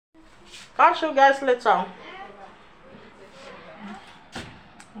Catch you guys later. I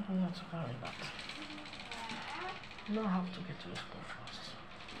don't know to carry that. You don't have to get to the school first.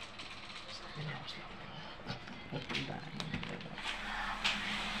 Something else.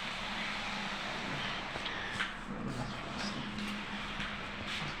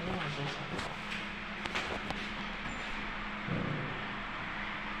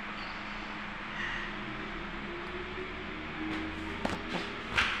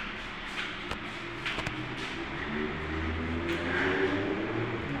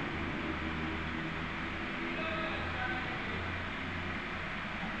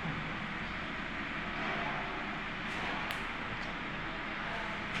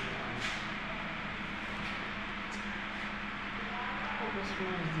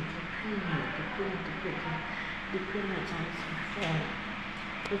 The payment times before,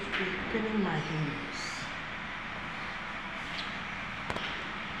 which will be pinning my hands.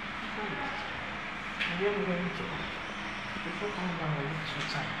 And we are going to, before coming down, I need to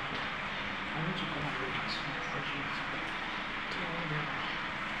time. I need to come up with some project.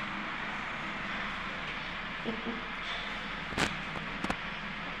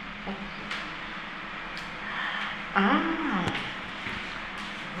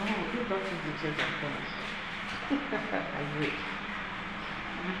 Oh, you got to the church at home. I agree.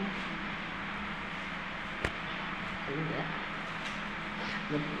 Are you there?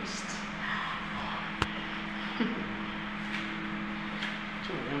 The boost.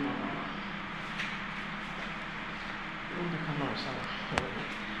 The camera, so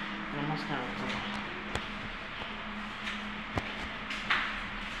I must have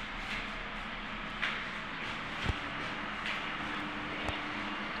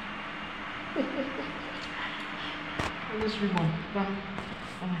this ribbon. I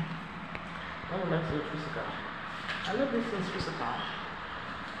would like to do physical. I love this thing physical.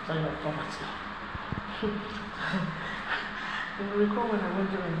 So I have poverty. You recall when I went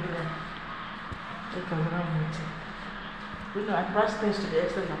to Nigeria, take a little meeting. You know, I priced things to the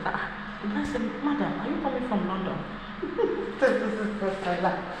extent that and I said, Madam, are you coming from London? This is the first I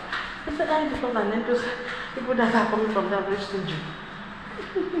laughed. I said, because I know people that are coming from there are very stingy.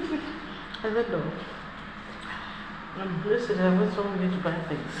 I said, no. Listen, I went somewhere to buy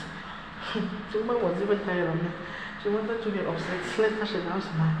things. Chuma was even tired of me. She wanted to get upset. Later she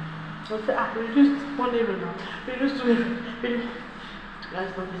announced mine. I said, reduce 1 euro now. Reduce 2 euro.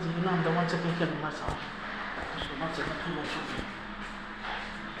 Guys, not easy. You know, I'm the one taking care of myself. I should not take too much of it.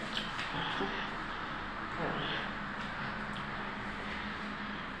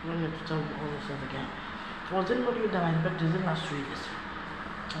 I don't need to tell you all this again. Was anybody that I bet in the last 3 years?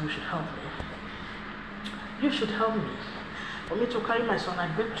 And you should help me. You should help me. For me to carry my son, I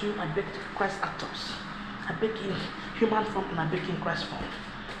baked you, I baked Christ actors. I baked in human form and I baked in Christ form.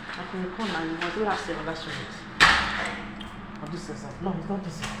 I can recall now, it was last year or last 2 years. Or this is it. No, it's not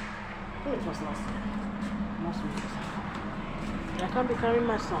this year. I think it was last year. Last week. I can't be carrying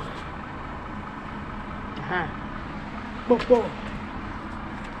my son. Bobo.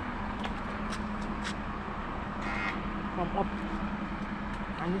 From up.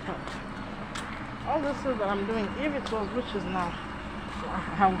 I need help. All this is that I'm doing, if it was riches now,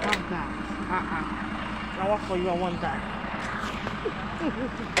 I would have that. I work for you, I want that.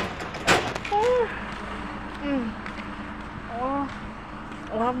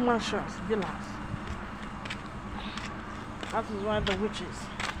 I'll have mansions, villas. That is why the witches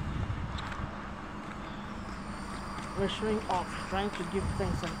were showing off, trying to give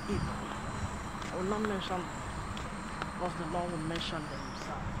thanks and evil. I will not mention because the Lord will mention them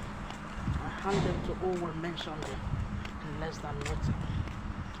himself. I hand them to all will mention them in less than no time.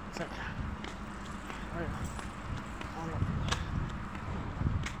 So, all of it.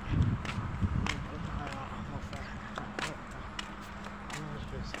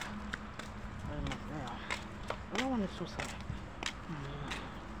 I don't want it so sad.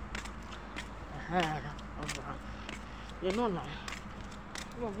 You know now,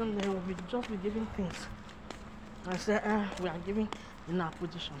 all of them they will just be giving things. I say, we are giving in our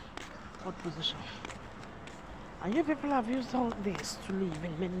position. What position? And you people have used all this to live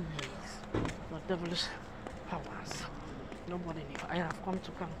in many years. Your devilish powers. Nobody knew. I have come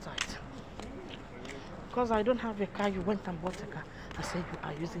to counter it. Because I don't have a car, you went and bought a car. I said you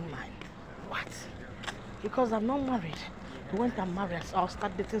are using mine. What? Because I'm not married. You went and married. I'll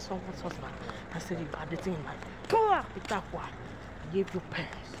start dating someone's husband. I said you are dating mine. I give you pens.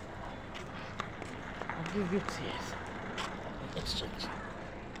 I'll give you tears. In exchange.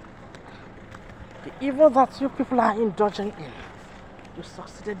 The evil that you people are indulging in, you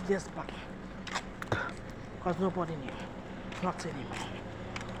succeeded years back. Because nobody knew. Not anymore.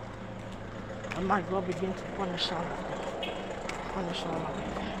 And my God begin to punish all of them. Punish all of them.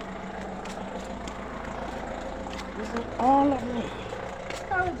 Using all of me.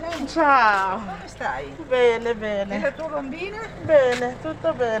 Ciao Gian. Ciao. Come stai? Bene, E bene. la tua bambina? Bene,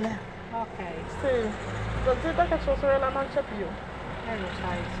 tutto bene. Ok. Sì. Sto zitta che sua sorella non c'è più. Lo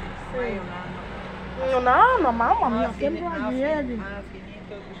sai, sì. Sì. Ormai è un anno. Un anno, mamma mia, Ha sembra ieri.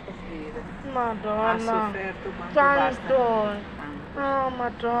 finito di soffrire. Ha Madonna. sofferto quanto Tanto. basta. Tanto. Oh,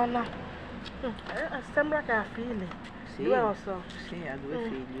 Madonna. Sembra che ha figli. Sì. 2 o so. Sì, ha 2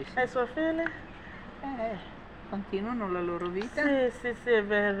 figli. Sì. E suoi figli? Continuano la loro vita? Sì, sì, sì, è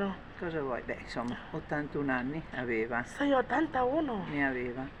vero. Cosa vuoi? Beh, insomma, 81 anni aveva. Sei 81? Ne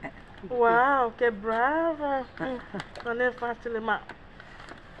aveva. Wow, che brava. Non è facile, ma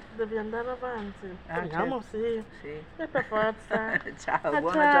devi andare avanti. Speriamo, certo. sì. Sì. E per forza. Ciao,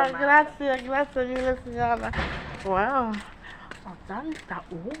 buona Ciao, giornata. grazie, grazie mille signora. Wow,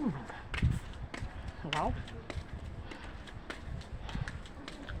 81. Wow.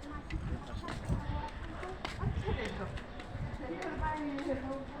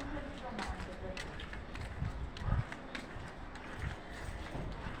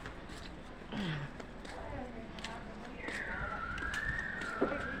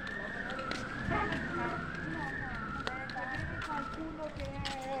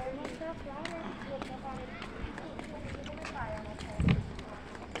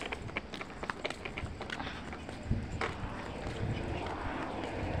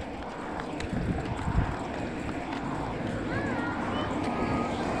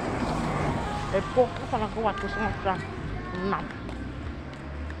 E poi sono qua che sono già. No.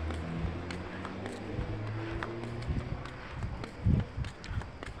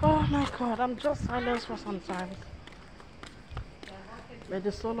 Oh my God, I'm just silent for some time. May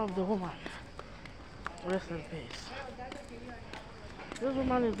the soul of the woman rest in peace. This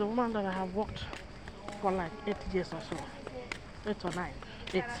woman is the woman that I have worked for like 8 years or so. 8 or 9.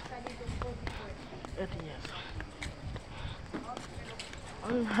 8. 8 years.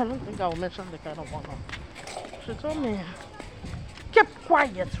 I don't think I will mention the kind of woman. She told me, keep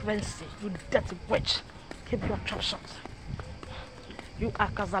quiet, Renzi, you dirty witch. Keep your trap shut. You are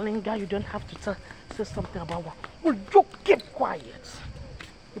Casalinga, you don't have to say something about what. Will you keep quiet?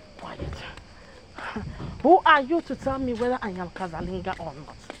 Keep quiet. Who are you to tell me whether I am Casalinga or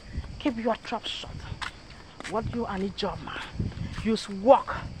not? Keep your trap shut. What you and job man? Use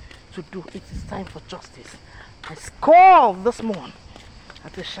work to do. It is time for justice. I call this morning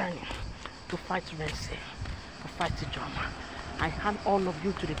at the shining to fight Renzi, to fight the drama. I hand all of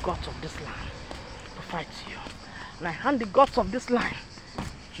you to the gods of this land to fight you. And I hand the gods of this land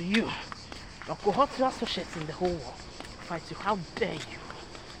to you, your cohort associates in the whole world, to fight you. How dare you?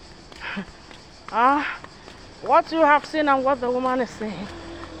 What you have seen and what the woman is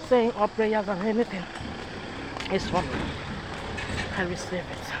saying or prayers and anything, is for me. I receive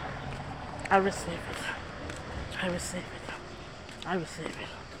it. I receive it. I receive it. I receive it.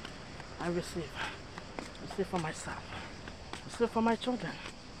 I receive. I receive for myself. I receive for my children.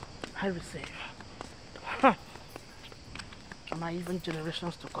 I receive. And my even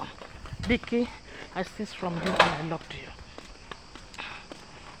generations to come. Vicky, I cease from you and I love to you.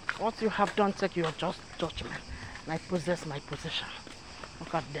 What you have done, take your just judgment. And I possess my position.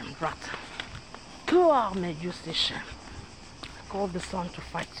 Look at them, rat. God may you see shame. I call the sun to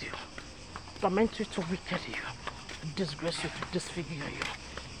fight you, torment you, to wicked you, to disgrace you, to disfigure you,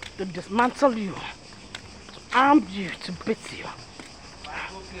 to dismantle you, to arm you, to beat you,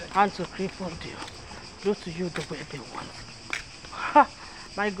 and to cripple you. Do to you the way they want. Ha!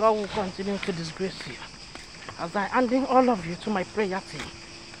 My God will continue to disgrace you as I handing all of you to my prayer team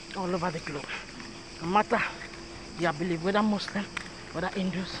all over the globe. No matter your belief, whether Muslim, whether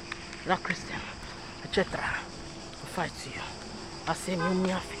Hindus, whether Christian, etc. to fight you. I say,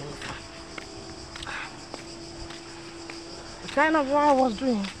 the kind of what I was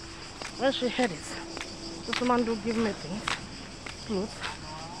doing when she heard it. This woman do give me things, clothes.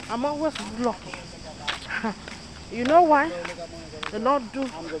 I'm always lucky. You know why? The Lord do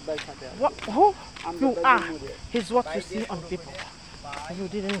what who you are is what you see on people. You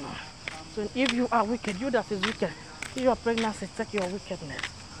didn't know. So if you are wicked, you that is wicked, if you are pregnant, take your wickedness.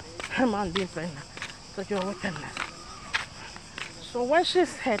 Man being pregnant, take your wickedness. So when she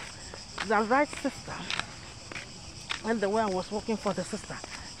said the right sister, and the way I was working for the sister,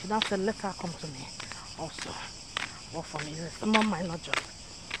 she now said, let her come to me also. Work for me. Some of my not just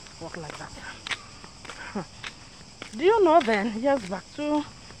work like that. Do you know then, years back to, I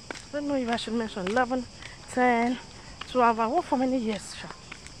don't know if I should mention, 11, 10, 12, I worked for many years.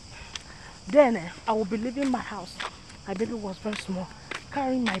 Then I will be leaving my house. My baby was very small,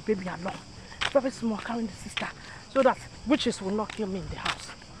 carrying my baby along. very small, carrying the sister, so that witches will not kill me in the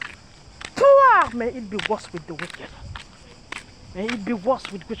house. Poor! May it be worse with the wicked. May it be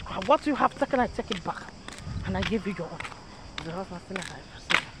worse with witchcraft. What you have taken, I take it back. And I give you your own. The husband still alive.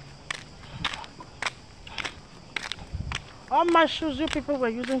 All my shoes you people were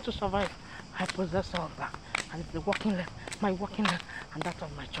using to survive, I possess all of that. And it's the working leg, my working leg, and that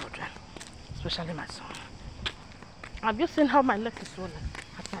of my children, especially my son. Have you seen how my leg is swollen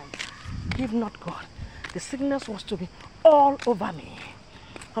at times? If not God, the sickness was to be all over me.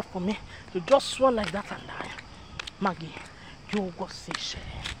 Not for me to just swell like that and die. Maggie, you go see shame.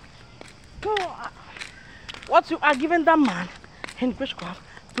 What you are giving that man in witchcraft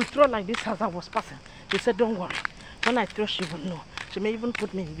to throw like this as I was passing. He said, don't worry. When I throw, she will know. She may even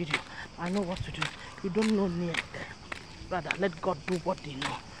put me in video. I know what to do. You don't know me and them. Rather, let God do what they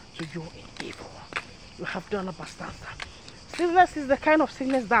know to you in evil. You have to understand that. Sickness is the kind of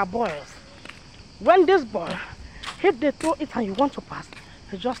sickness that boils. When this boil, if they throw it and you want to pass,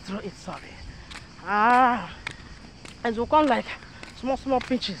 you just throw it, sorry. And it will come like small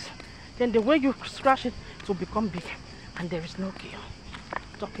pinches. Then the way you scratch it, it will become big. And there is no cure.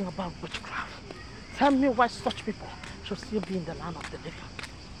 Talking about witchcraft. Tell me why such people should still be in the land of the living.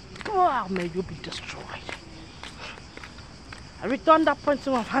 Oh, may you be destroyed. I return that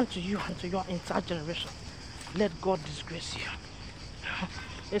pointing of hand to you and to your entire generation. Let God disgrace you.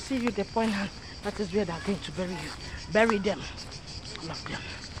 They see you, they point hand. That is where they are going to bury you. Bury them. All of them.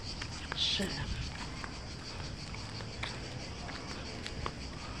 Shame.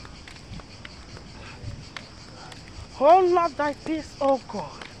 Hold not thy peace, O God.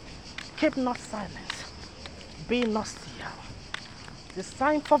 Keep not silence. Be not still. The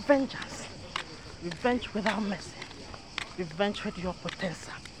sign for vengeance. Revenge without mercy. Revenge with your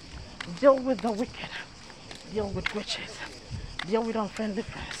potential. Deal with the wicked. Deal with witches. Deal with unfriendly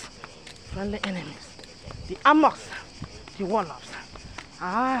friends. Friendly enemies. The amok. The warlocks.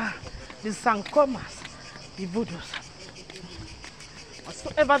 The sankomas. The voodoos.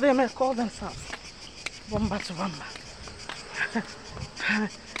 Whatsoever they may call themselves. Wamba to wamba.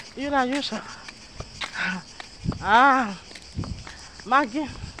 You know, you shall. Maggie,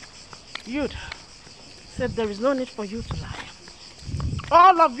 you'd said there is no need for you to lie.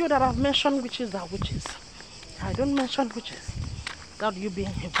 All of you that have mentioned witches are witches. I don't mention witches without you being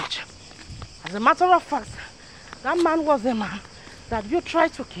a witch. As a matter of fact, that man was a man that you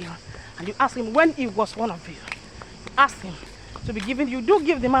tried to kill, and you asked him when he was one of you. You asked him to be given. You do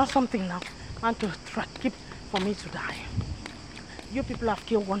give the man something now, and to try to keep for me to die. You people have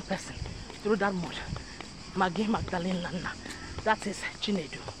killed one person through that mud. Maggie Magdalene Nana. That is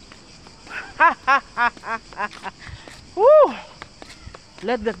Chinedu. Woo!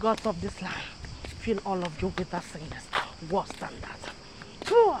 Let the gods of this land fill all of you with that sickness. Worse than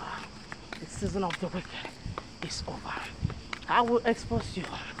that. Woo! The season of the wicked is over. I will expose you.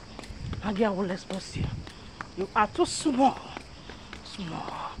 Maggie, I will expose you. You are too small.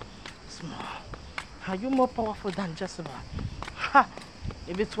 Small. Are you more powerful than Jezebel? Ha!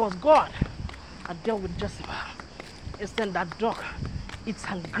 If it was God, I'd deal with Jezebel. Instead, that dog eats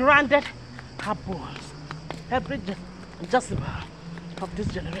and grounded her bones. Every Jezebel of this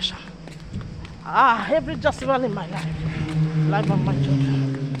generation. Every Jezebel in my life of my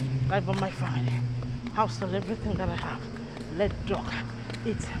children, life of my family, household, everything that I have, let dog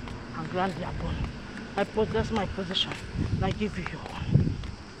eat and grind their bone. I possess my position, and I give you your own.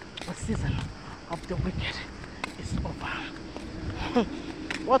 The season of the wicked is over.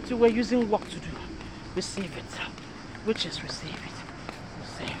 What you were using work to do, receive it. Witches, receive it.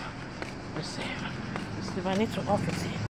 Receive. I need to off it.